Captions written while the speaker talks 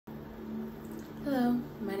Hello,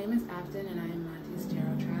 my name is Afton and I am Monty's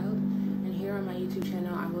Tarot Child, and here on my YouTube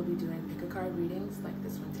channel I will be doing pick a card readings like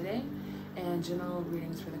this one today and general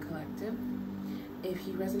readings for the collective. If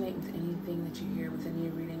you resonate with anything that you hear within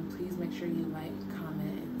your reading, please make sure you like,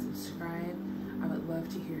 comment, and subscribe. I would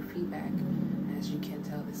love to hear feedback. As you can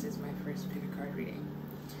tell, this is my first pick a card reading.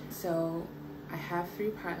 So I have 3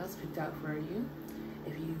 piles picked out for you.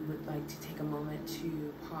 If you would like to take a moment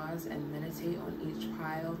to pause and meditate on each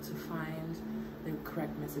pile to find the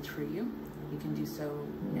correct message for you, you can do so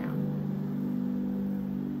now.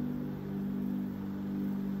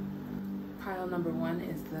 Pile number 1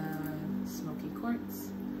 is the smoky quartz.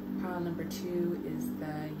 Pile number 2 is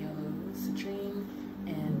the yellow citrine,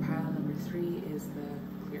 and pile number 3 is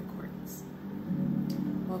the clear quartz.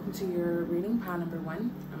 Welcome to your reading, pile number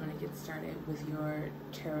 1. I'm going to get started with your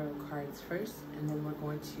tarot cards first, and then we're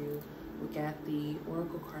going to look at the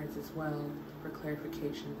oracle cards as well for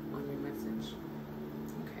clarification on your message.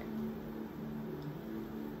 Okay.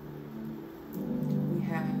 We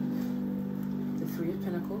have the 3 of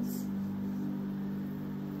Pentacles.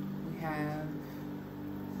 We have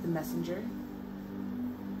the Messenger.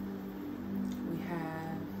 We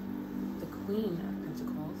have the Queen of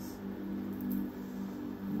Pentacles.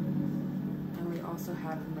 And we also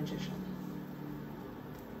have the Magician.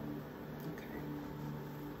 Okay.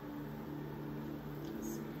 Let's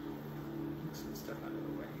see. Move some stuff out of the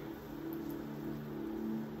way.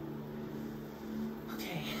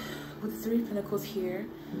 Okay. With the 3 of Pentacles here,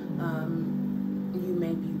 you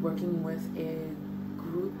may be working with a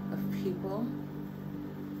group of people.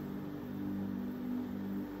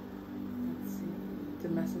 Let's see. The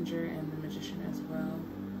Messenger and the Magician as well.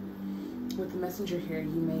 With the Messenger here,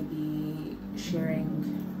 you may be sharing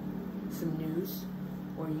some news,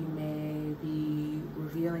 or you may be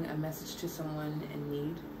revealing a message to someone in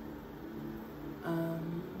need.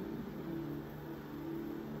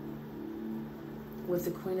 With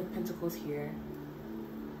the Queen of Pentacles here,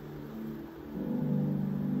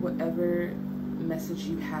 whatever message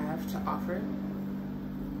you have to offer,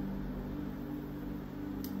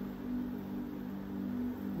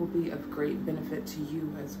 will be of great benefit to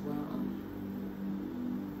you as well.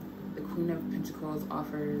 The Queen of Pentacles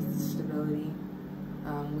offers stability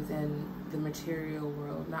within the material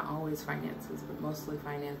world, not always finances, but mostly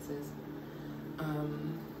finances.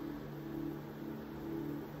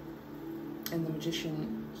 And the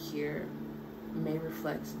Magician here may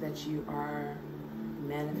reflect that you are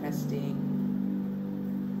manifesting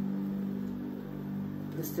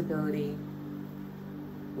the stability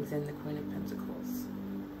within the Queen of Pentacles.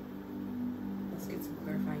 Let's get some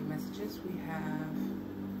clarifying messages. We have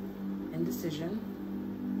indecision.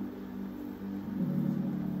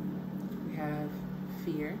 We have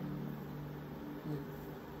fear.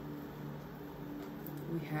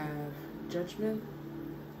 We have judgment.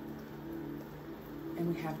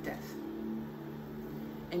 And we have death.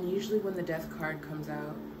 And usually when the death card comes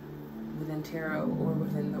out within tarot or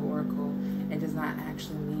within the oracle, it does not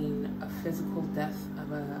actually mean a physical death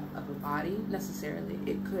of a body necessarily.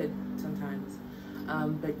 It could sometimes,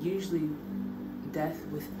 but usually death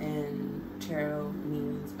within tarot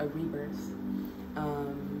means a rebirth.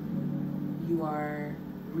 You are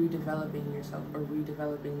redeveloping yourself, or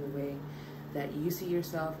redeveloping the way that you see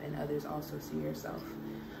yourself and others also see yourself.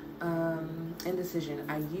 Indecision.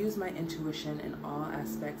 I use my intuition in all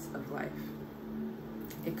aspects of life.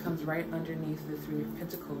 It comes right underneath the 3 of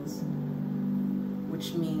Pentacles,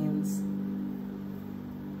 which means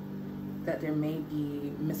that there may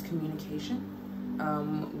be miscommunication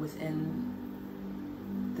within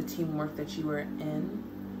the teamwork that you are in,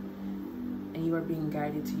 and you are being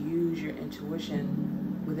guided to use your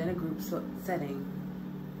intuition within a group setting,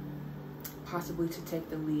 possibly to take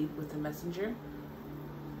the lead with the Messenger.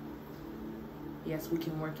 Yes, we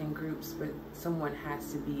can work in groups, but someone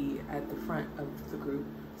has to be at the front of the group.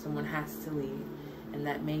 Someone has to lead, and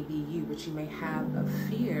that may be you, but you may have a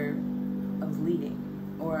fear of leading,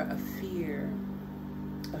 or a fear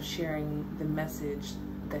of sharing the message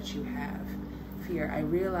that you have. Fear. I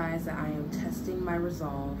realize that I am testing my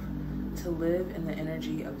resolve to live in the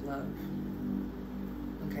energy of love.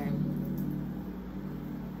 Okay?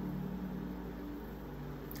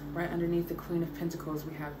 Right underneath the Queen of Pentacles,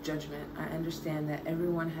 we have judgment. I understand that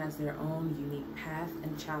everyone has their own unique path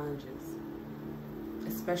and challenges.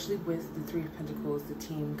 Especially with the 3 of Pentacles, the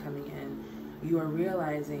team coming in. You are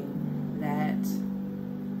realizing that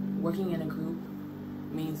working in a group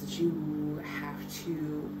means that you have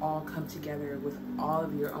to all come together with all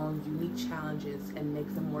of your own unique challenges and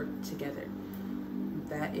make them work together.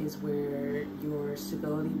 That is where your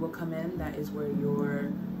stability will come in. That is where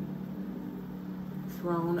your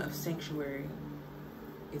throne of sanctuary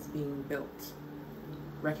is being built.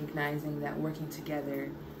 Recognizing that working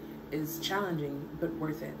together is challenging, but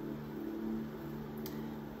worth it.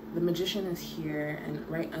 The Magician is here, and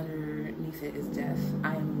right underneath it is death.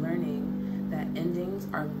 I am learning that endings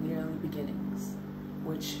are merely beginnings,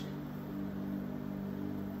 which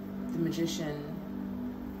the Magician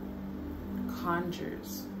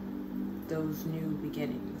conjures those new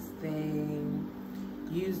beginnings. They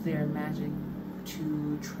use their magic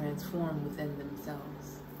to transform within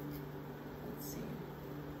themselves. Let's see.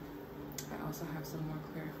 I also have some more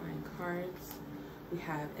clarifying cards. We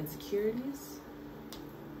have insecurities.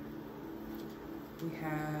 We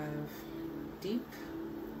have deep.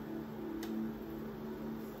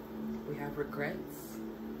 We have regrets.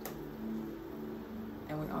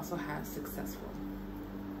 And we also have successful.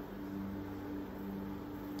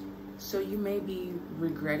 So you may be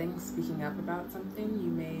regretting speaking up about something. You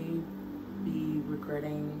may be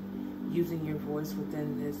regretting using your voice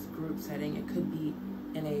within this group setting. It could be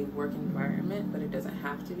in a work environment, but it doesn't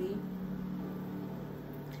have to be.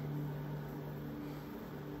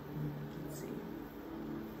 Let's see.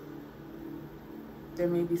 There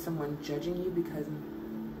may be someone judging you because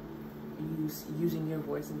you using your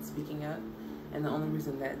voice and speaking up, and the only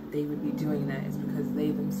reason that they would be doing that is because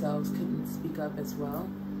they themselves couldn't speak up as well.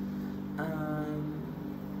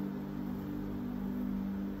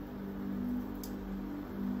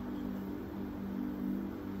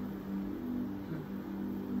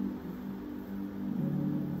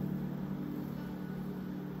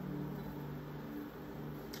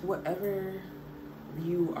 Whatever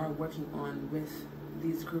you are working on with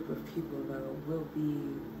these group of people, though, will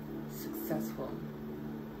be successful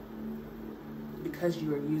because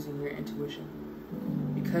you are using your intuition,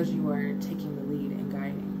 because you are taking the lead and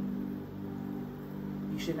guiding.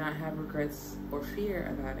 You should not have regrets or fear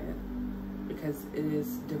about it because it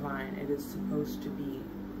is divine. It is supposed to be.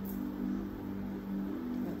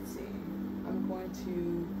 Let's see. I'm going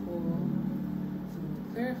to pull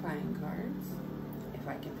some clarifying cards. If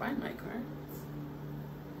I can find my cards.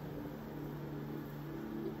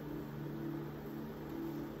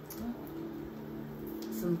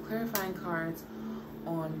 Some clarifying cards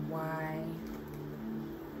on why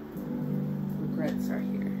regrets are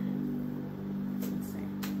here. Let's see.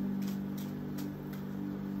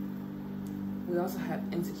 We also have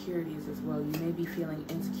insecurities as well. You may be feeling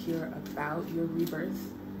insecure about your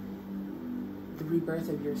rebirth, the rebirth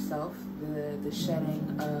of yourself, the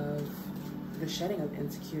shedding of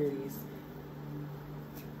insecurities.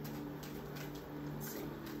 Let's see.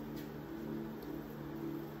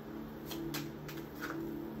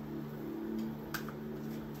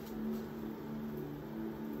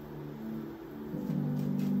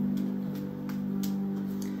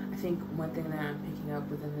 I think one thing that I'm picking up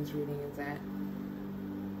within this reading is that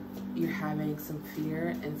you're having some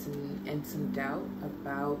fear and some doubt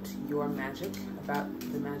about your magic, about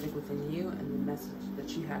the magic within you and the message that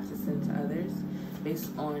you have to send to others based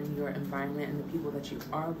on your environment and the people that you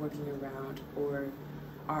are working around or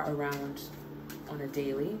are around on a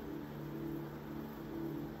daily.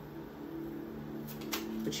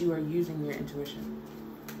 But you are using your intuition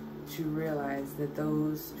to realize that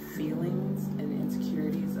those feelings and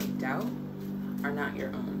insecurities of doubt are not your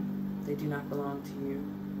own. They do not belong to you.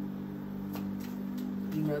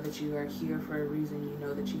 You know that you are here for a reason. You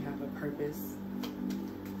know that you have a purpose.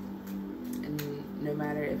 And no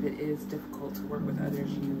matter if it is difficult to work with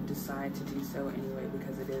others, you decide to do so anyway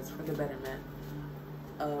because it is for the betterment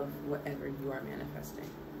of whatever you are manifesting.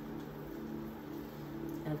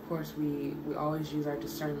 And of course, we always use our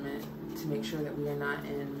discernment to make sure that we are not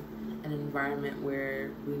in an environment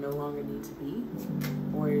where we no longer need to be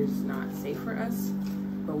or is not safe for us.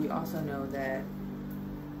 But we also know that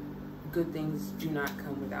good things do not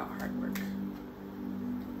come without hard work.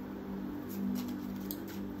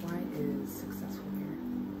 Why is successful here?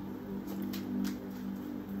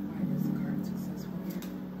 Why is the card successful here?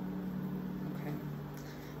 Okay.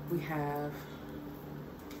 We have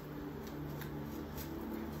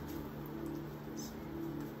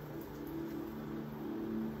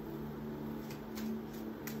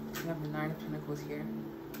the Nine of Pentacles here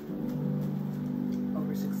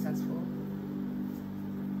over successful,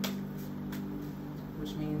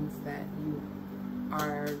 which means that you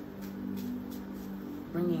are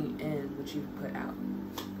bringing in what you've put out.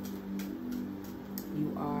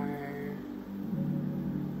 You are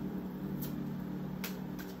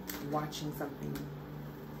watching something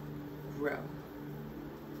grow.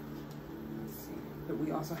 Let's see. But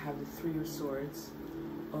we also have the Three of Swords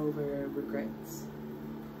over regrets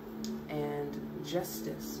and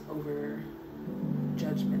justice over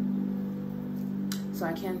judgment. So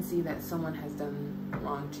I can see that someone has done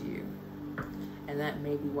wrong to you. And that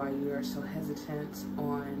may be why you are so hesitant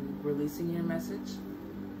on releasing your message.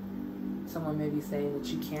 Someone may be saying that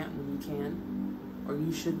you can't when you can, or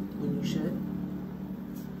you shouldn't when you should.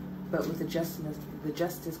 But with the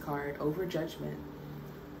justice card over judgment,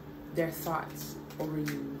 their thoughts over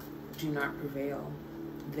you do not prevail.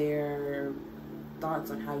 Their thoughts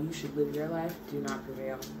on how you should live your life do not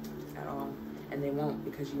prevail at all. And they won't,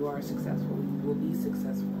 because you are successful. You will be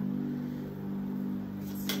successful.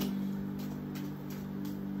 Let's see.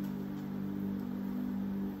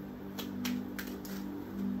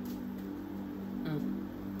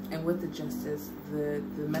 And with the justice, the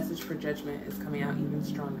message for judgment is coming out even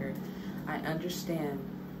stronger. I understand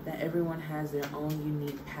that everyone has their own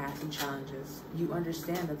unique path and challenges. You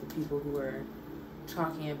understand that the people who are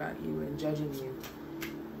talking about you and judging you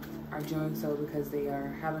are doing so because they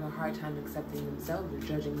are having a hard time accepting themselves or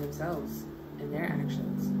judging themselves and their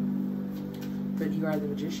actions. But you are the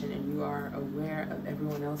magician, and you are aware of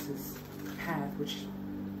everyone else's path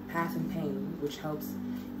and pain, which helps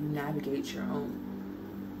you navigate your own.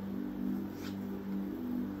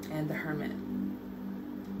 And the Hermit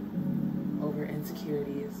over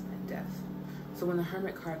insecurities and death. So when the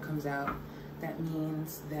Hermit card comes out, that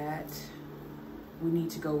means that we need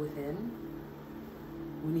to go within.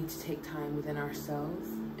 We need to take time within ourselves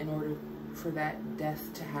in order for that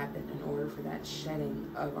death to happen, in order for that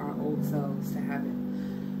shedding of our old selves to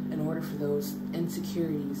happen, in order for those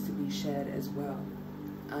insecurities to be shed as well.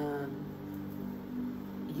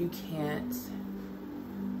 You can't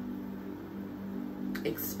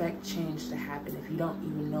expect change to happen if you don't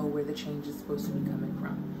even know where the change is supposed to be coming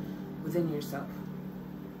from within yourself.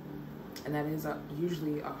 And that is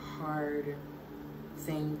usually a hard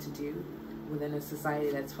thing to do within a society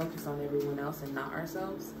that's focused on everyone else and not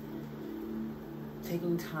ourselves.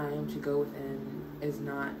 Taking time to go within is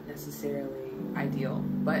not necessarily ideal,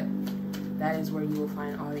 but that is where you will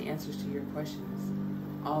find all the answers to your questions.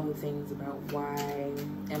 All the things about why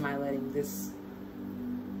am I letting this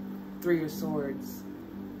Three of Swords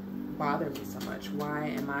bother me so much? Why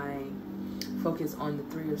am I focused on the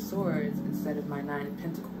Three of Swords instead of my Nine of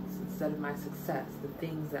Pentacles, instead of my success, the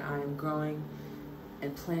things that I am growing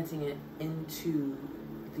and planting it into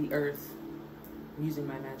the earth using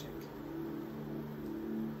my magic?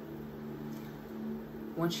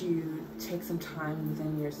 Once you take some time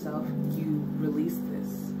within yourself, you release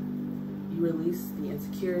this. You release the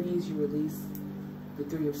insecurities, you release the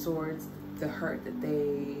Three of Swords, the hurt that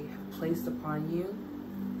they have placed upon you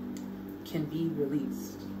can be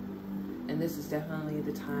released. And this is definitely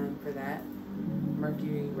the time for that.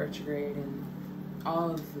 Mercury retrograde and all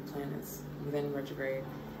of the planets within retrograde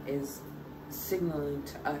is signaling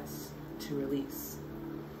to us to release,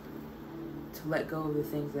 to let go of the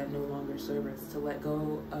things that no longer serve us, to let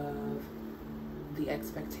go of the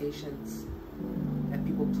expectations that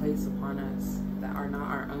people place upon us that are not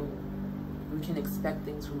our own. We can expect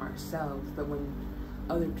things from ourselves, but when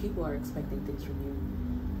other people are expecting things from you,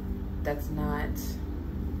 that's not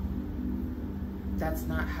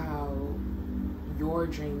how your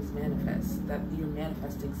dreams manifest. That you're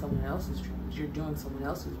manifesting someone else's dreams. You're doing someone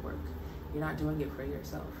else's work. You're not doing it for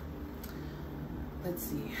yourself. Let's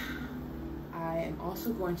see. I am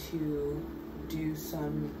also going to do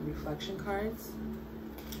some reflection cards.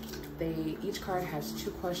 Each card has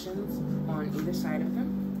 2 questions on either side of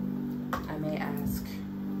them. I may ask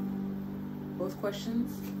both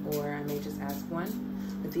questions, or I may just ask one,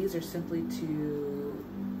 but these are simply to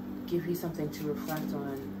give you something to reflect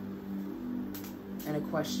on and a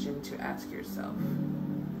question to ask yourself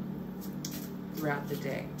throughout the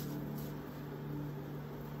day.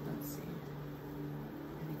 Let's see.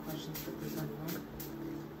 Any questions for this one?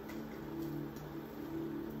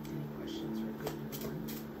 Any questions for good number 1?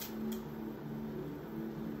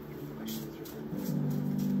 Any questions for good number 1?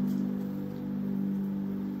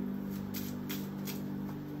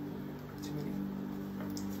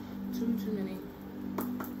 Too many.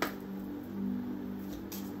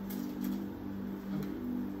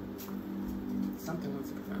 Something wants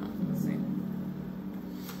to come out. Let's see.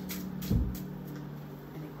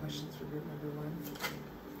 Any questions for group number 1?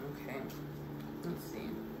 Okay. Let's see.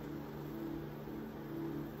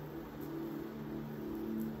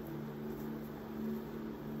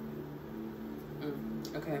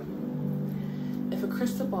 Okay. If a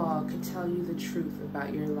crystal ball could tell you the truth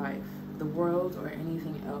about your life, the world, or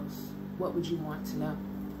anything else, what would you want to know?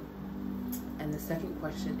 And the second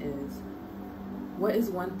question is, what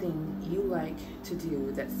is one thing you like to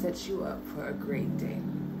do that sets you up for a great day?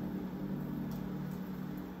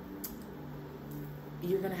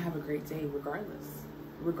 You're going to have a great day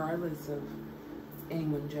regardless of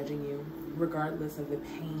anyone judging you, regardless of the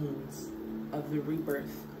pains of the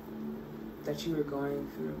rebirth that you are going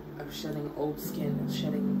through, of shedding old skin, of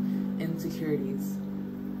shedding insecurities.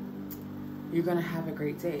 You're gonna have a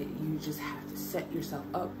great day. You just have to set yourself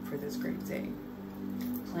up for this great day.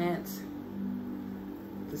 Plant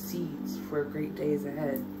the seeds for great days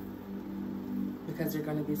ahead, because you're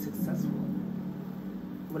gonna be successful.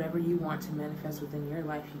 Whatever you want to manifest within your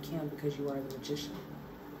life, you can, because you are the magician.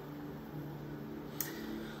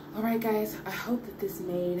 All right, guys, I hope that this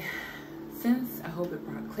made sense. I hope it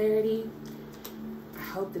brought clarity. I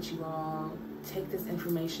hope that you all take this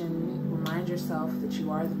information, remind yourself that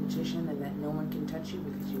you are the magician and that no one can touch you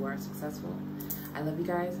because you are successful. I love you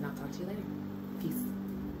guys, and I'll talk to you later. Peace.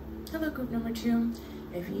 Hello, group number 2.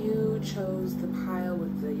 If you chose the pile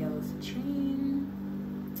with the yellow citrine,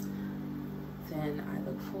 then I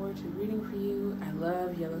look forward to reading for you. I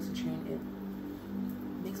love yellow citrine. It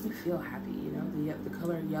makes me feel happy, you know? The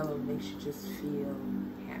color yellow makes you just feel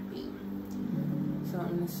happy. So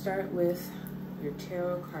I'm going to start with your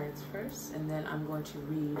tarot cards first, and then I'm going to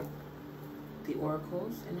read the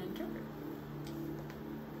oracles and interpret.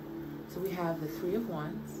 So we have the Three of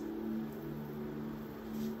Wands.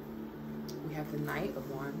 We have the Knight of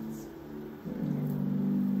Wands.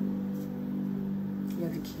 We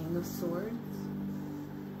have the King of Swords.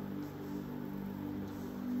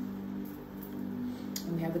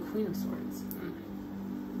 And we have the Queen of Swords.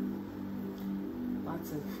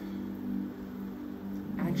 Lots of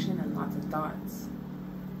action and lots of thoughts.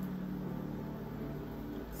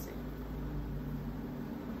 Let's see.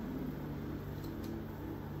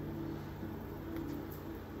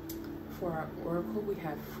 For our oracle, we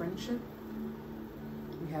have friendship,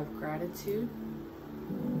 we have gratitude,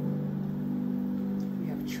 we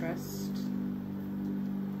have trust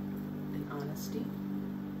and honesty.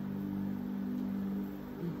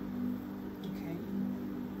 Okay.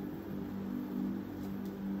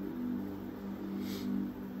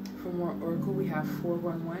 For more oracle, we have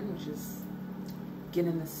 411, which is get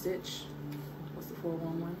in the stitch. What's the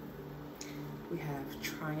 411? We have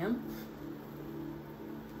triumph.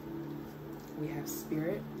 We have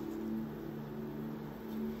spirit.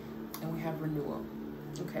 And we have renewal.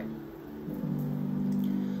 Okay.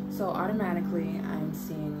 So automatically, I'm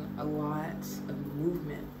seeing a lot of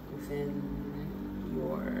movement within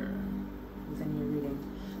your reading.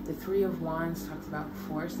 The Three of Wands talks about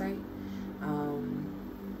foresight.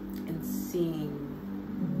 And seeing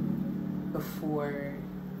before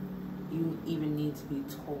you even need to be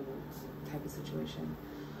told type of situation.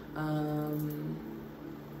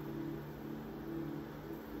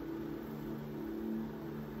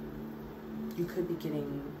 You could be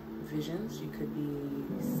getting visions. You could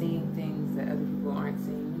be seeing things that other people aren't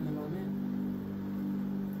seeing in the moment.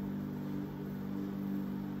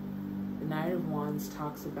 The Knight of Wands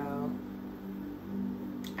talks about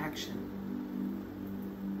action.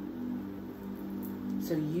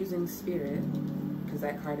 So using spirit, because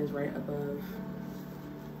that card is right above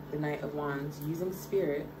the Knight of Wands, using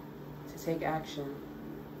spirit to take action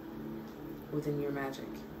within your magic.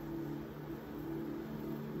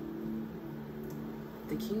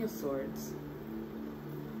 The King of Swords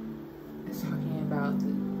is talking about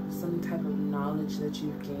some type of knowledge that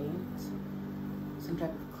you've gained, some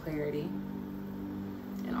type of clarity,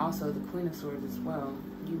 and also the Queen of Swords as well.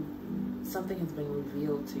 Something has been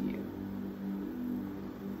revealed to you.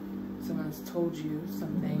 Someone has told you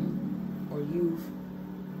something, or you've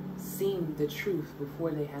seen the truth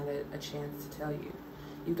before they had a chance to tell you.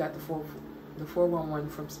 You got the 411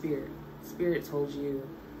 from Spirit. Spirit told you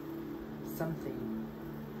something.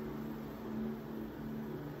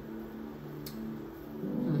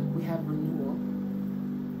 We have renewal,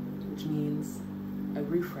 which means a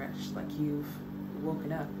refresh, like you've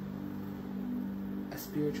woken up, a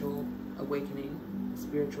spiritual awakening, a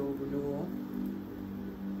spiritual renewal.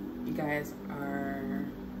 You guys are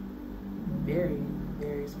very,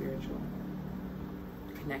 very spiritual,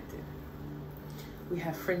 connected. We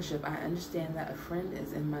have friendship. I understand that a friend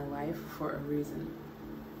is in my life for a reason.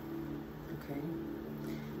 Okay.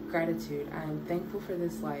 Gratitude. I am thankful for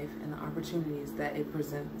this life and the opportunities that it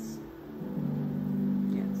presents.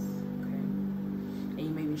 Yes. Okay. And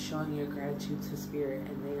you may be showing your gratitude to Spirit,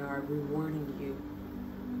 and they are rewarding you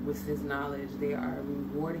with this knowledge. They are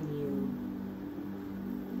rewarding you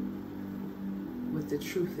with the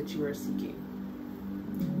truth that you are seeking.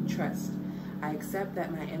 Trust. I accept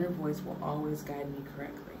that my inner voice will always guide me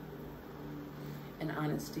correctly. And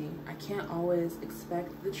honesty. I can't always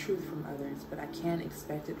expect the truth from others, but I can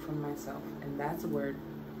expect it from myself. And that's a word.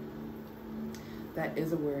 That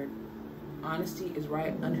is a word. Honesty is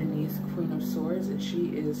right underneath Queen of Swords, and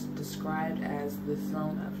she is described as the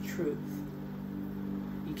throne of truth.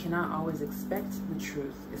 You cannot always expect the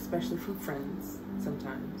truth, especially from friends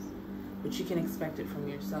sometimes, but you can expect it from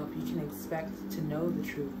yourself. You can expect to know the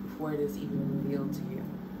truth before it is even revealed to you.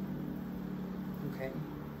 Okay?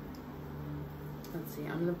 Let's see,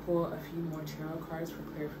 I'm going to pull a few more tarot cards for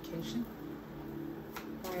clarification.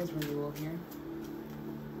 Why is renewal here?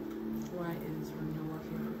 Why is renewal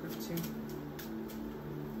here for group 2?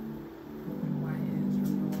 Why is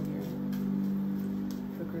renewal here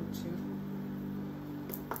for group 2?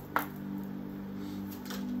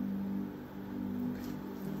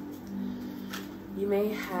 You may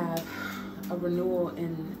have a renewal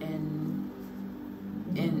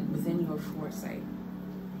within your foresight.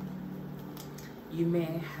 You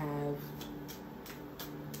may have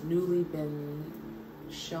newly been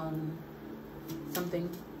shown something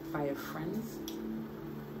by a friend,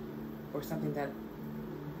 or something that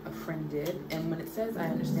a friend did. And when it says, I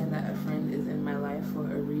understand that a friend is in my life for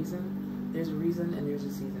a reason, there's a reason and there's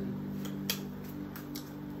a season.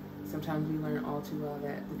 Sometimes we learn all too well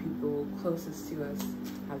that the people closest to us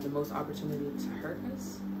have the most opportunity to hurt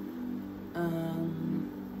us.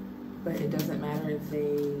 But it doesn't matter if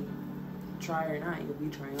they try or not, you'll be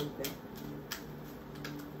triumphant.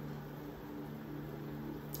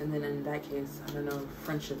 And then in that case, I don't know if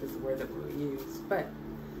friendship is the word that we'll use, but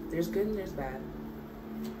there's good and there's bad.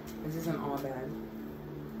 This isn't all bad.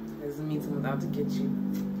 It doesn't mean someone's out to get you.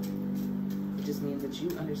 It just means that you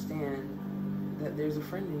understand that there's a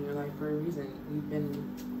friend in your life for a reason.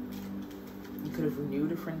 You could have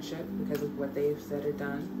renewed a friendship because of what they've said or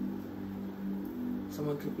done.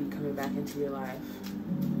 Someone could be coming back into your life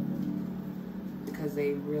because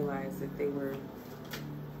they realized that they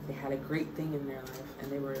had a great thing in their life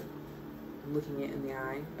and they were looking it in the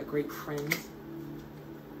eye. A great friend.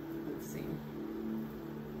 Let's see.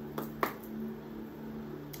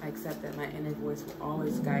 I accept that my inner voice will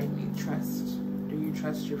always guide me. Trust. Do you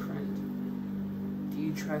trust your friend? Do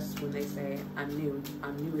you trust when they say, I'm new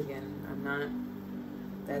again. I'm not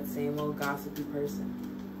that same old gossipy person,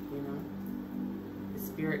 you know? Is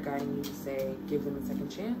Spirit guiding you to say, give them a second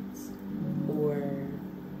chance? Or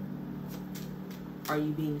are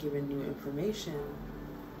you being given new information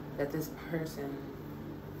that this person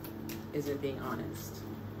isn't being honest?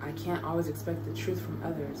 I can't always expect the truth from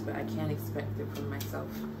others, but I can expect it from myself.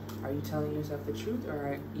 Are you telling yourself the truth, or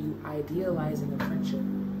are you idealizing a friendship?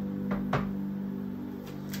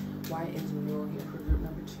 Why is renewal here for group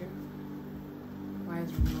number 2? Why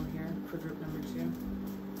is renewal here for group number 2?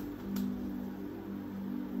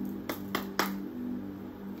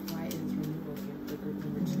 Why is renewal here for group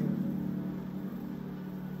number 2?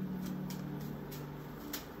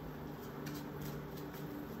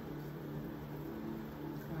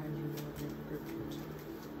 Why is renewal here for group number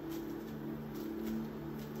 2?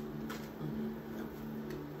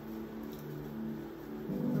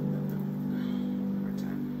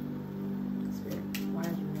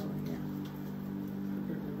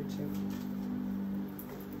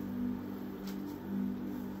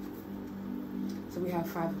 So we have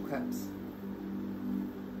 5 of Cups.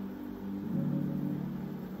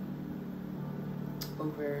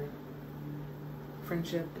 Over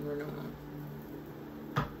friendship and renewal.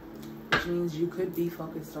 Which means you could be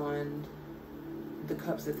focused on the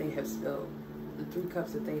cups that they have spilled. The 3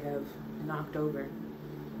 cups that they have knocked over.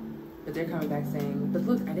 But they're coming back saying, but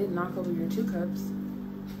look, I didn't knock over your 2 cups.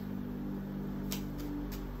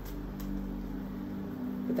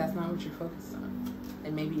 But that's not what you're focused on.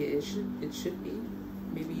 And maybe it should be.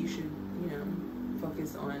 Maybe you should,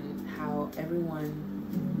 focus on how everyone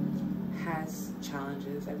has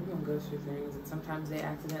challenges. Everyone goes through things, and sometimes they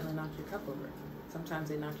accidentally knock your cup over. Sometimes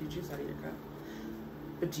they knock your juice out of your cup.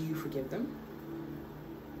 But do you forgive them?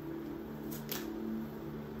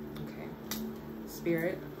 Okay.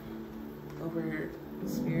 Spirit. Over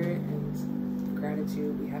spirit and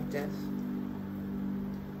gratitude, we have death.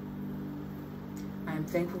 I am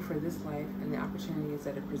thankful for this life and the opportunities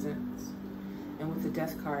that it presents. And with the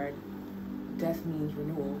death card, death means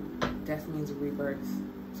renewal. Death means a rebirth.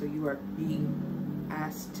 So you are being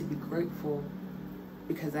asked to be grateful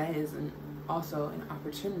because that is also an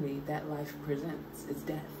opportunity that life presents. It's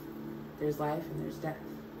death. There's life and there's death.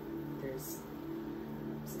 There's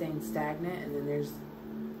staying stagnant, and then there's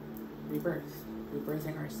rebirth.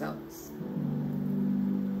 Rebirthing ourselves.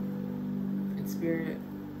 And Spirit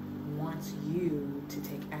wants you to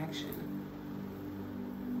take action.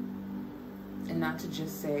 And not to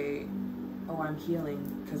just say, oh, I'm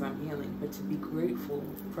healing because I'm healing, but to be grateful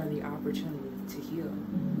for the opportunity to heal,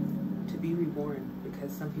 to be reborn,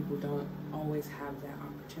 because some people don't always have that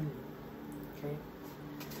opportunity. Okay?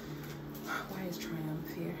 Why is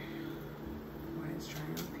triumph here? Why is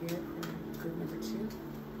triumph here for group number 2?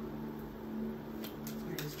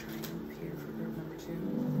 Why is triumph here for group number 2?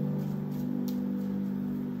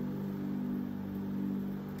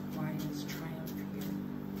 Why is triumph here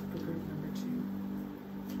for group number 2?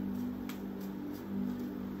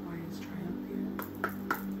 Why is triumph here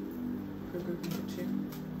for group number 2?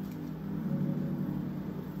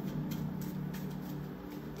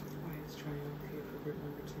 Why is triumph here for group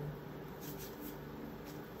number 2?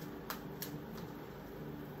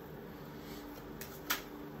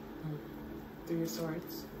 Three of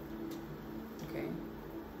Swords. Okay.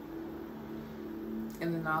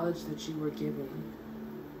 And the knowledge that you were giving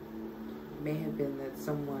may have been that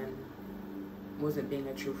someone wasn't being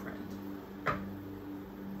a true friend.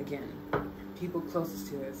 Again, people closest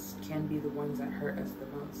to us can be the ones that hurt us the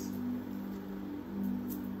most.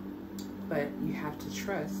 But you have to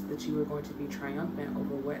trust that you are going to be triumphant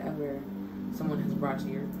over whatever someone has brought to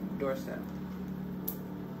your doorstep.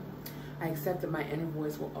 I accept that my inner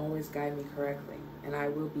voice will always guide me correctly, and I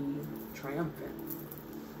will be triumphant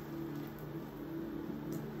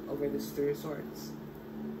over this Three of Swords.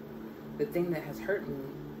 The thing that has hurt me,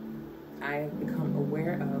 I have become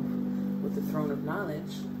aware of with the Throne of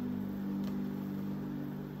Knowledge.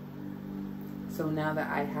 So now that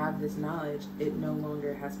I have this knowledge, it no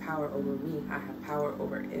longer has power over me. I have power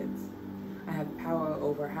over it. I have power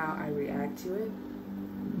over how I react to it.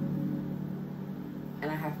 And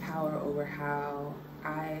I have power over how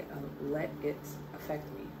I let it affect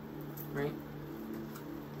me, right?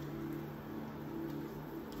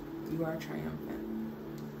 You are triumphant.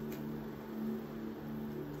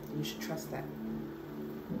 You should trust that.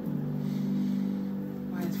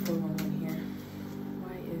 Why is 411 here?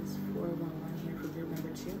 Why is 411 here for group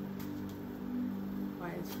number 2?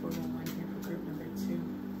 Why is 411 here for group number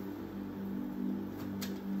 2?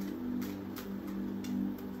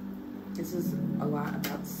 This is a lot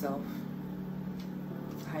about self.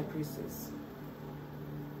 High Priestess.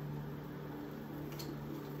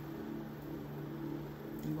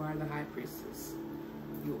 You are the High Priestess.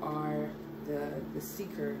 You are the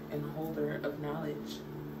seeker and holder of knowledge.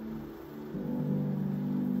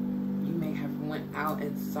 You may have went out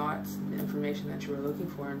and sought the information that you were looking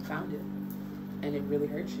for and found it. And it really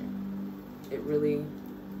hurt you. It really,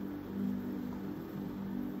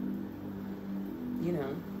 you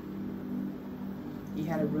know, you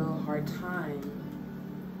had a real hard time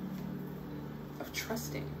of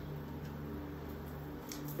trusting.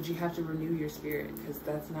 But you have to renew your spirit, because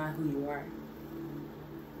that's not who you are.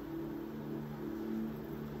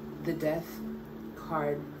 The Death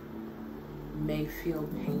card may feel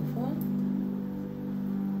painful,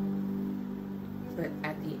 but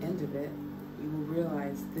at the end of it, you will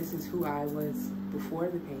realize this is who I was before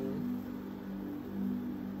the pain,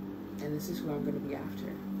 and this is who I'm going to be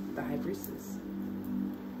after, the High Priestess.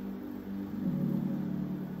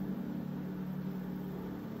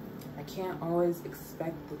 I can't always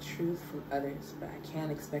expect the truth from others, but I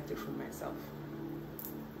can expect it from myself.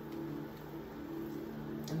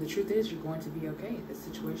 And the truth is, you're going to be okay. This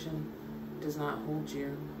situation does not hold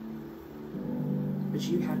you, but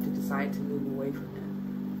you have to decide to move away from it.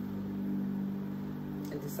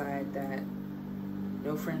 And decide that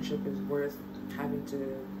no friendship is worth having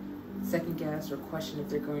to second guess or question if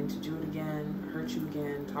they're going to do it again, hurt you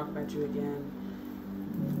again, talk about you again,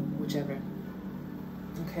 whichever.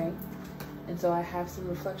 Okay? And so I have some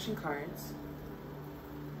reflection cards.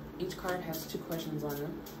 Each card has 2 questions on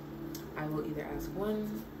them. I will either ask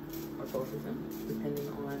one or both of them, depending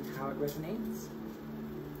on how it resonates.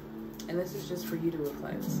 And this is just for you to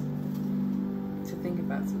reflect, to think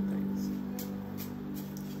about some things.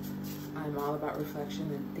 I'm all about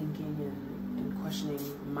reflection and thinking and questioning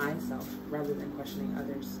myself rather than questioning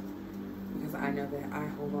others, because I know that I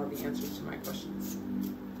hold all the answers to my questions.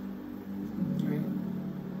 Right?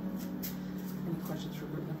 Any questions for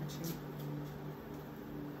group number 2?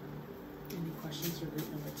 Any questions for group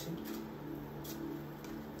number 2?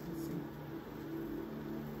 Let's see.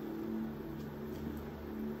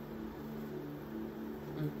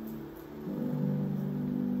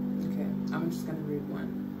 Okay, I'm just going to read one.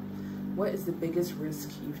 What is the biggest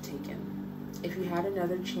risk you've taken? If you had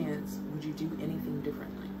another chance, would you do anything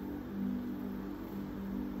differently?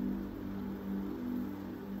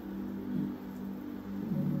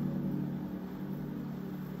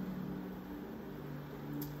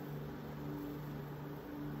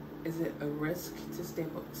 Is it a risk to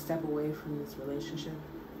step away from this relationship,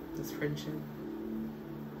 this friendship?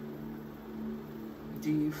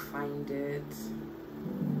 Do you find it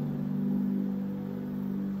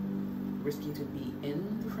risky to be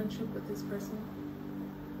in the friendship with this person?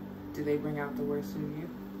 Do they bring out the worst in you?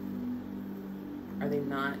 Are they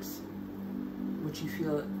not what you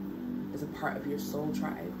feel is a part of your soul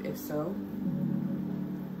tribe? If so,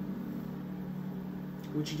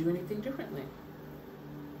 would you do anything differently?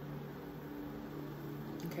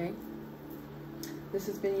 Okay. This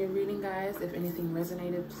has been your reading, guys. If anything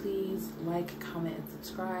resonated, please like, comment, and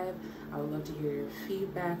subscribe. I would love to hear your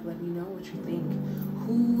feedback. Let me know what you think.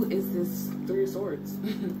 Who is this Three of Swords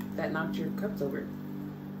that knocked your cups over?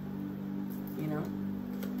 You know?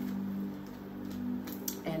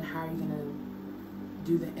 And how are you going to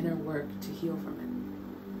do the inner work to heal from it?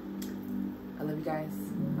 I love you guys.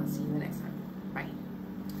 I'll see you the next time. Bye.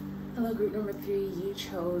 Hello, group number 3. You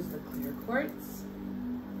chose the clear quartz.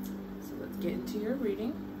 Get into your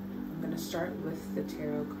reading. I'm going to start with the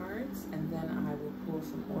tarot cards, and then I will pull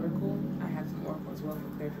some oracle. I have some oracle as well for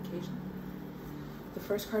clarification. The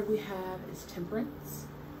first card we have is Temperance.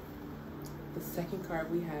 The second card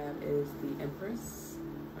we have is the Empress.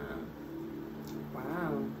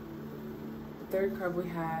 Wow. The third card we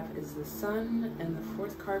have is the Sun, and the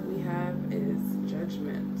fourth card we have is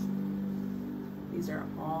Judgment. These are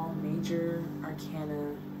all major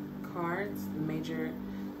arcana cards. The major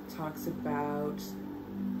talks about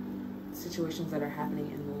situations that are happening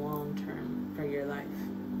in the long term for your life.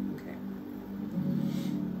 Okay.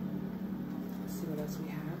 Let's see what else we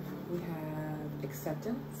have. We have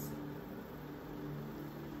acceptance.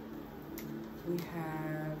 We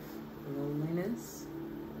have loneliness.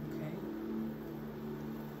 Okay.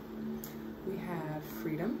 We have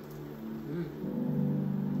freedom.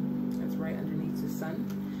 That's right underneath the sun.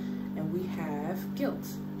 And we have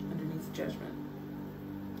guilt underneath judgment.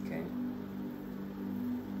 Okay.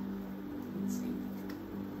 Let's see.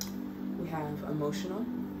 We have emotional.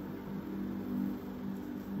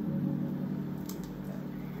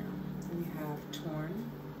 We have torn.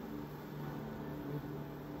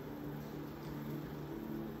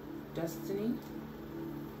 Destiny.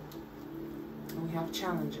 And we have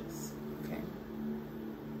challenges. Okay.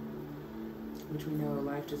 Which we know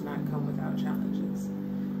life does not come without challenges.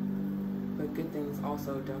 But good things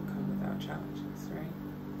also don't come without challenges, right?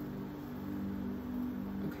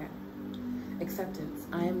 Okay. Acceptance.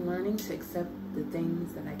 I am learning to accept the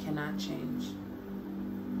things that I cannot change.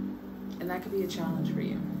 And that could be a challenge for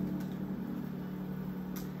you.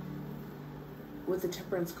 With the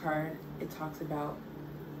Temperance card, it talks about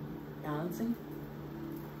balancing.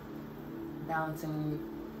 Balancing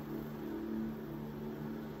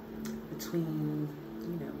between,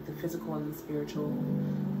 the physical and the spiritual,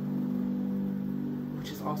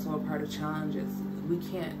 which is also a part of challenges. We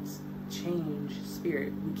can't change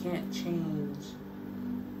spirit. We can't change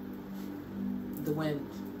the wind,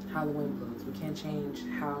 how the wind blows. We can't change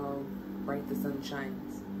how bright the sun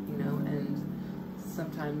shines, and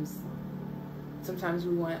sometimes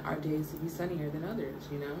we want our days to be sunnier than others,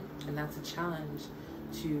 and that's a challenge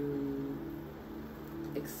to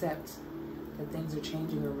accept that things are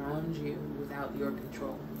changing around you without your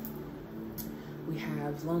control. We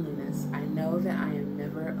have loneliness. I know that I am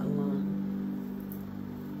never alone.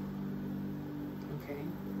 Okay.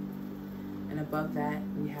 And above that,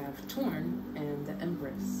 we have torn and the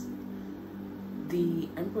Empress. The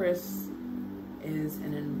Empress is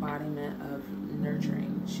an embodiment of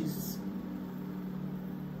nurturing. She's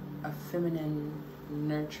a feminine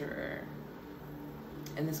nurturer.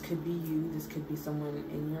 And this could be you. This could be someone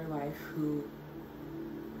in your life who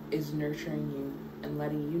is nurturing you and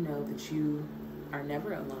letting you know that you are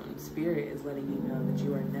never alone. Spirit is letting you know that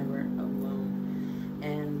you are never alone.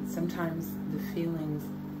 And sometimes the feelings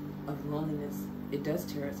of loneliness, it does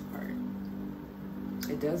tear us apart.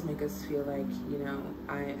 It does make us feel like,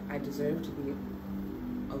 I deserve to be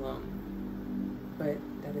alone. But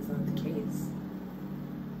that is not the case.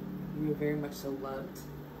 You are very much so loved.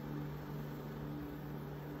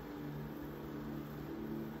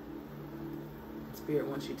 Spirit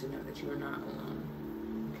wants you to know that you are not alone.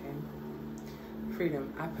 Okay?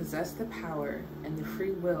 Freedom. I possess the power and the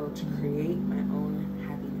free will to create my own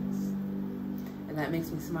happiness. And that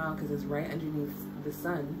makes me smile because it's right underneath the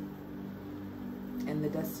sun and the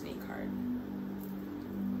Destiny card.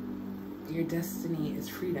 Your destiny is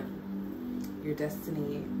freedom. Your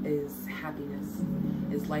destiny is happiness,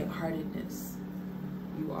 is lightheartedness.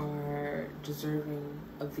 You are deserving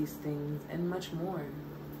of these things and much more.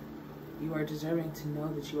 You are deserving to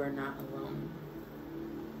know that you are not alone.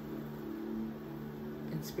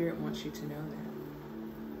 And Spirit wants you to know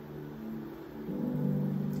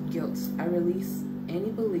that. Guilt. I release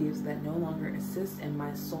any beliefs that no longer assist in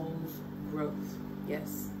my soul's growth.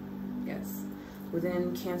 Yes. Yes.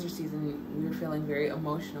 Within Cancer season, we're feeling very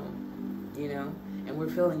emotional. you know? And we're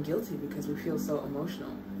feeling guilty because we feel so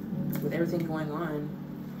emotional. With everything going on,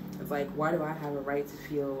 it's like, why do I have a right to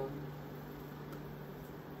feel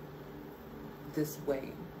this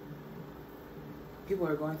way? People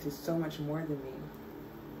are going through so much more than me.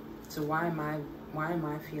 So why am I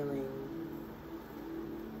feeling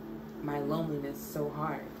my loneliness so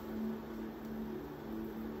hard?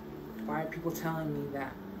 Why are people telling me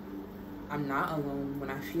that I'm not alone when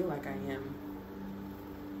I feel like I am?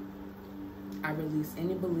 I release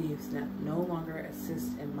any beliefs that no longer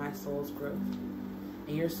assist in my soul's growth.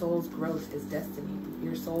 And your soul's growth is destiny.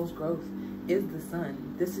 Your soul's growth is the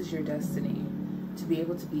sun. This is your destiny. To be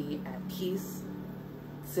able to be at peace,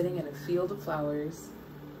 sitting in a field of flowers,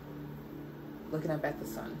 looking up at the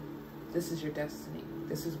sun. This is your destiny.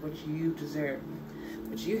 This is what you deserve.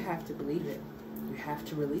 But you have to believe it. You have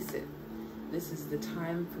to release it. This is the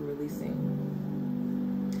time for releasing.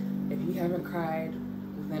 If you haven't cried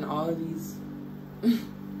within all of these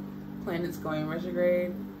planets going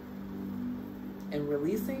retrograde and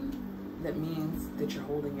releasing, that means that you're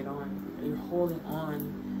holding it on. You're holding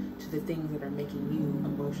on to the things that are making you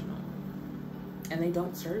emotional. And they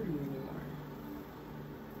don't serve you anymore.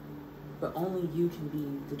 But only you can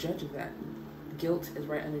be the judge of that. Guilt is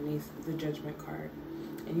right underneath the judgment card.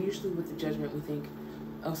 And usually with the judgment, we think,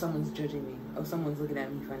 oh, someone's judging me. Oh, someone's looking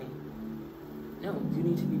at me funny. No, you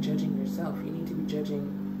need to be judging yourself. You need to be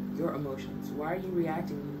judging your emotions. Why are you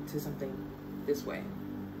reacting to something this way?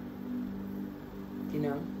 You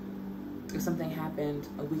know, if something happened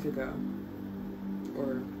a week ago,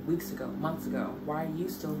 or weeks ago, months ago, why are you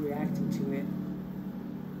still reacting to it?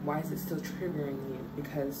 Why is it still triggering you?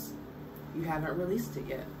 Because you haven't released it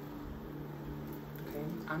yet. Okay,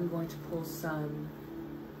 I'm going to pull some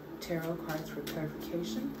tarot cards for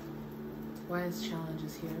clarification. Why is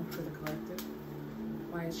challenges here for the collective?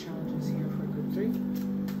 Why is challenges here for group 3?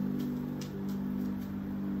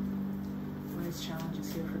 Why is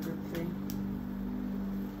challenges here for group 3?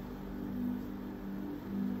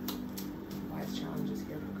 Why is challenges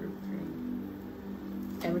here for group 3?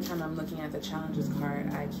 Every time I'm looking at the challenges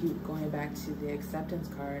card, I keep going back to the acceptance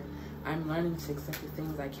card. I'm learning to accept the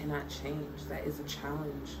things I cannot change. That is a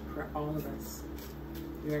challenge for all of us.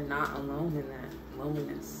 You're not alone in that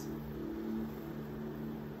loneliness.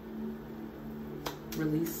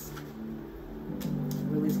 Release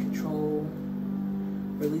control,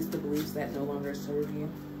 release the beliefs that no longer serve you,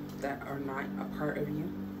 that are not a part of you.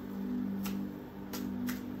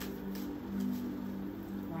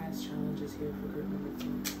 Why is challenges here for group number 3?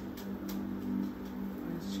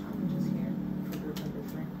 Why is challenges here for group number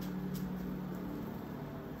 3?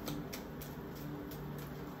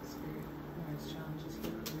 Spirit, why is challenges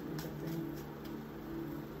here for group number 3?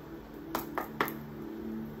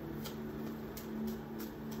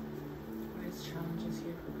 Challenges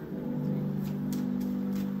here for group number 3.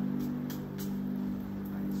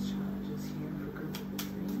 Why is challenges here for group number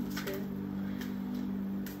 3? Spirit.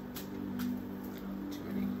 Too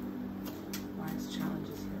many. Why is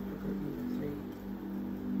challenges here for group number 3?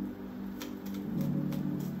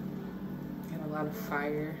 Got a lot of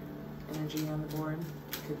fire energy on the board.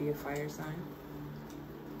 Could be a fire sign.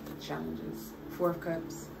 Challenges. 4 of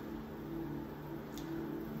Cups.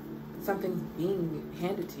 Something's being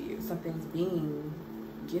handed to you. Something's being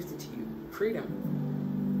gifted to you. Freedom.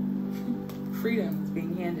 Freedom is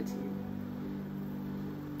being handed to you.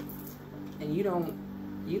 And you don't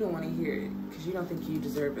want to hear it because you don't think you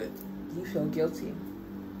deserve it. You feel guilty.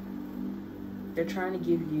 They're trying to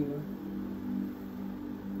give you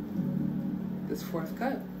this 4th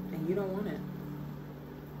cup and you don't want it.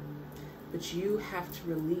 But you have to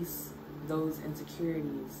release those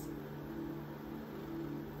insecurities.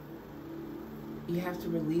 You have to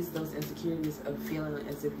release those insecurities of feeling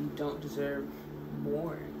as if you don't deserve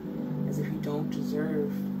more, as if you don't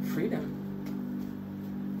deserve freedom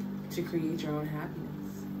to create your own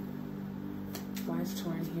happiness. Why is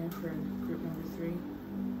torn here for group number 3?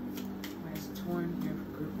 Why is torn here for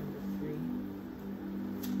group number 3?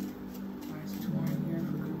 Why is torn here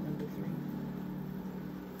for group number 3?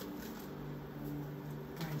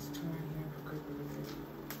 Why is torn here for group number 3?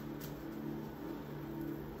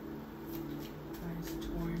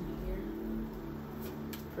 Torn here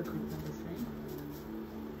for group number 3.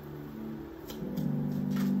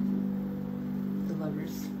 The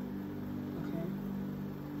Lovers. Okay.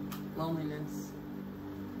 Loneliness.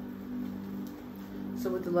 So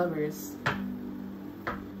with the Lovers,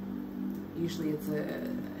 usually it's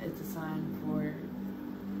a sign for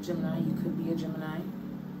Gemini. You could be a Gemini.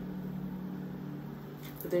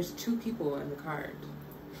 But there's 2 people in the card.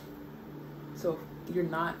 So you're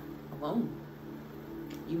not alone.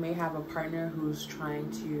 You may have a partner who's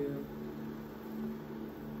trying to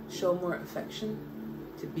show more affection,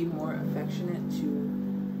 to be more affectionate, to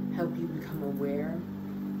help you become aware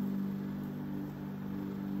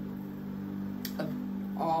of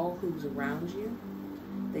all who's around you.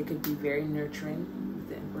 They could be very nurturing with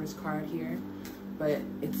the Empress card here, but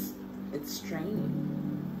it's straining.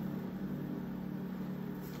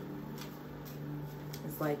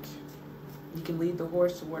 It's like you can lead the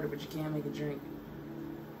horse to water, but you can't make it drink.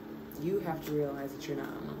 You have to realize that you're not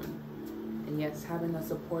alone. And yes, having a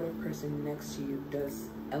supportive person next to you does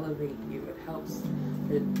elevate you. It helps.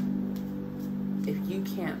 But if you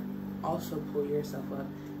can't also pull yourself up,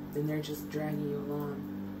 then they're just dragging you along.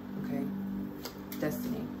 Okay?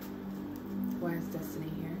 Destiny. Why is Destiny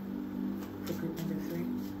here for group number 3?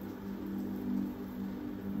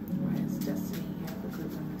 Why is Destiny here for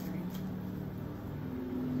group number 3?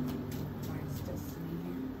 Why is Destiny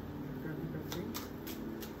here for group number 3?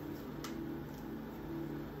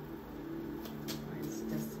 Why is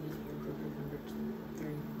Destiny here for group number 3?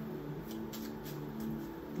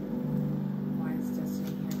 Why is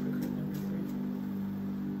Destiny here for group number 3?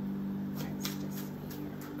 Why is Destiny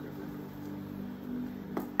here for group number 3?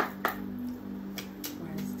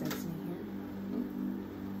 Why is Destiny here?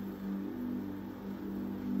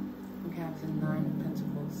 We have the 9 of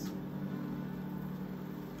Pentacles.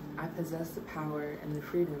 I possess the power and the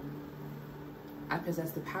freedom. I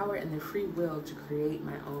possess the power and the free will to create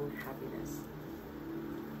my own happiness.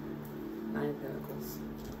 9 of Pentacles.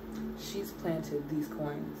 She's planted these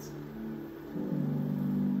coins.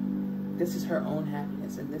 This is her own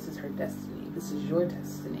happiness, and this is her destiny. This is your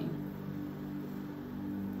destiny.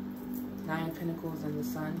 9 of Pentacles and the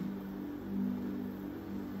Sun.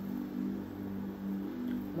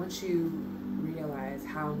 Once you realize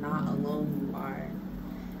how not alone you are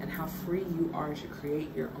and how free you are to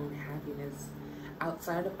create your own happiness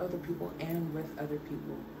outside of other people and with other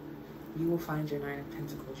people, you will find your 9 of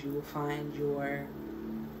Pentacles. You will find your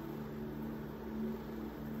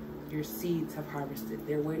seeds have harvested.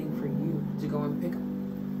 They're waiting for you to go and pick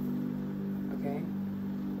them. Okay?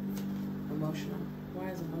 Emotional. Why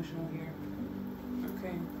is emotional here?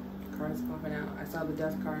 Okay. Cards popping out. I saw the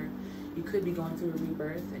Death card. You could be going through a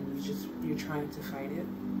rebirth and you're trying to fight it.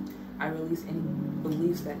 I release any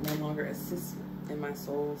beliefs that no longer assist in my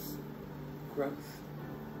soul's growth.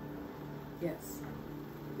 Yes.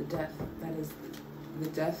 The death. That is the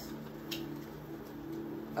death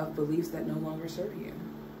of beliefs that no longer serve you.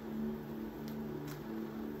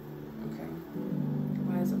 Okay.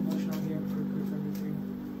 Why is emotional here for group number 3?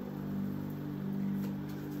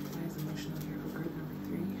 Why is emotional here for group number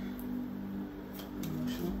 3?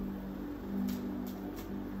 Emotional.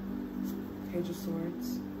 Page of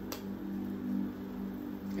Swords.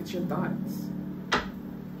 It's your thoughts.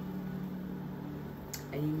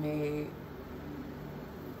 And you may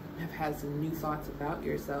have had some new thoughts about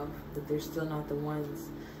yourself, but they're still not the ones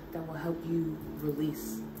that will help you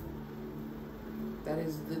release. That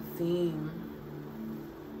is the theme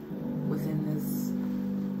within this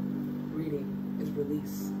reading, is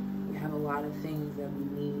release. We have a lot of things that we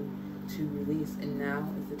need to release, and now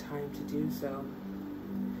is the time to do so.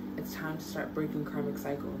 It's time to start breaking karmic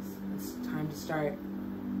cycles. It's time to start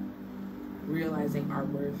realizing our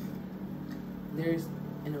worth. There's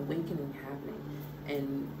an awakening happening,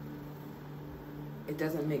 and it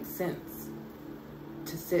doesn't make sense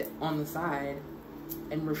to sit on the side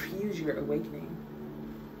and refuse your awakening.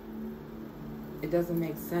 It doesn't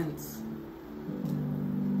make sense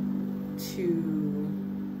to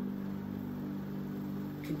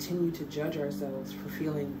continue to judge ourselves for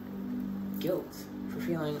feeling guilt, for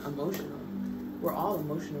feeling emotional. We're all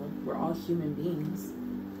emotional. We're all human beings.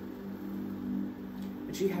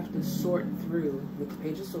 But you have to sort through, with the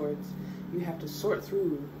Page of Swords, you have to sort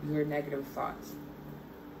through your negative thoughts.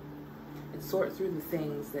 And sort through the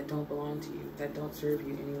things that don't belong to you, that don't serve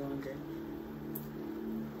you any longer.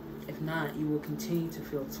 If not, you will continue to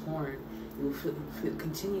feel torn. You will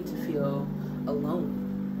continue to feel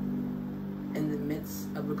alone in the midst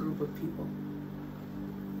of a group of people.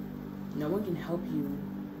 No one can help you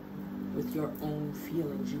with your own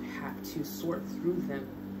feelings. You have to sort through them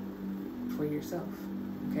for yourself,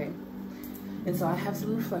 okay? And so I have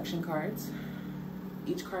some reflection cards.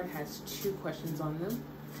 Each card has 2 questions on them.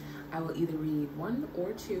 I will either read 1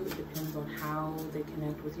 or 2. It depends on how they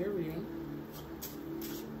connect with your reading.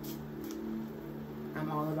 I'm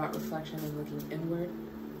all about reflection and looking inward.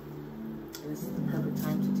 And this is the perfect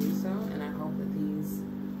time to do so. And I hope that these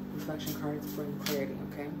reflection cards bring clarity,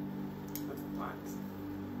 okay? What's the thoughts?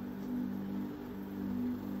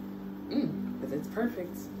 But it's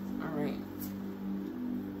perfect. All right.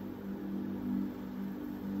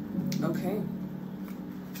 Okay.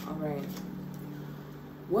 All right.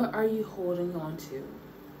 What are you holding on to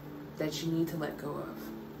that you need to let go of?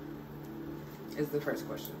 Is the first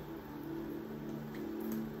question.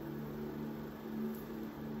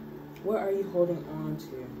 What are you holding on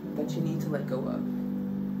to that you need to let go of?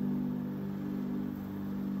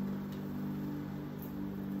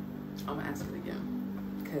 I'm gonna ask it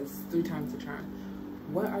again, because 3 times the charm.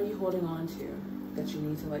 What are you holding on to that you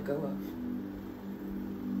need to let go of?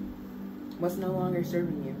 What's no longer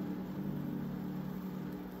serving you?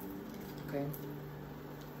 Okay?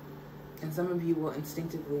 And some of you will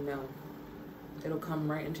instinctively know. It'll come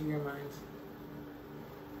right into your mind.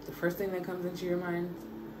 The first thing that comes into your mind,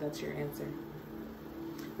 that's your answer.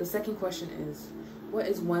 The second question is, what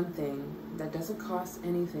is one thing that doesn't cost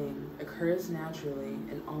anything, occurs naturally,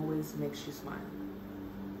 and always makes you smile?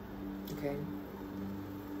 Okay?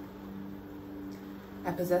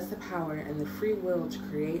 I possess the power and the free will to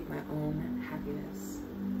create my own happiness.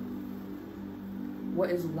 What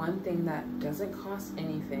is one thing that doesn't cost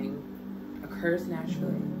anything, occurs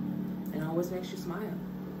naturally, and always makes you smile?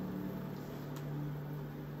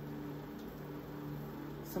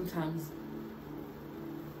 Sometimes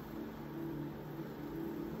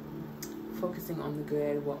focusing on the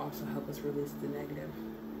good will also help us release the negative.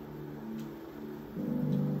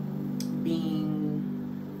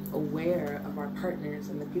 Being aware of our partners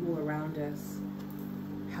and the people around us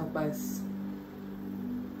help us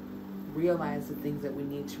realize the things that we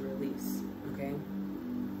need to release, okay?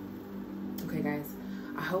 Okay, guys,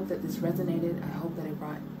 I hope that this resonated. I hope that it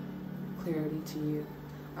brought clarity to you.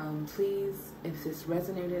 Please, if this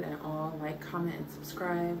resonated at all, like, comment, and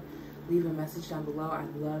subscribe. Leave a message down below.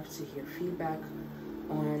 I'd love to hear feedback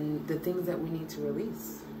on the things that we need to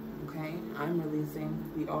release, okay? I'm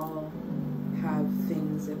releasing. We all have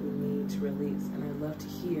things that we need to release, and I'd love to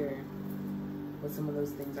hear what some of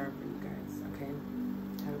those things are for you guys, okay?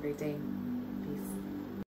 Have a great day. Peace.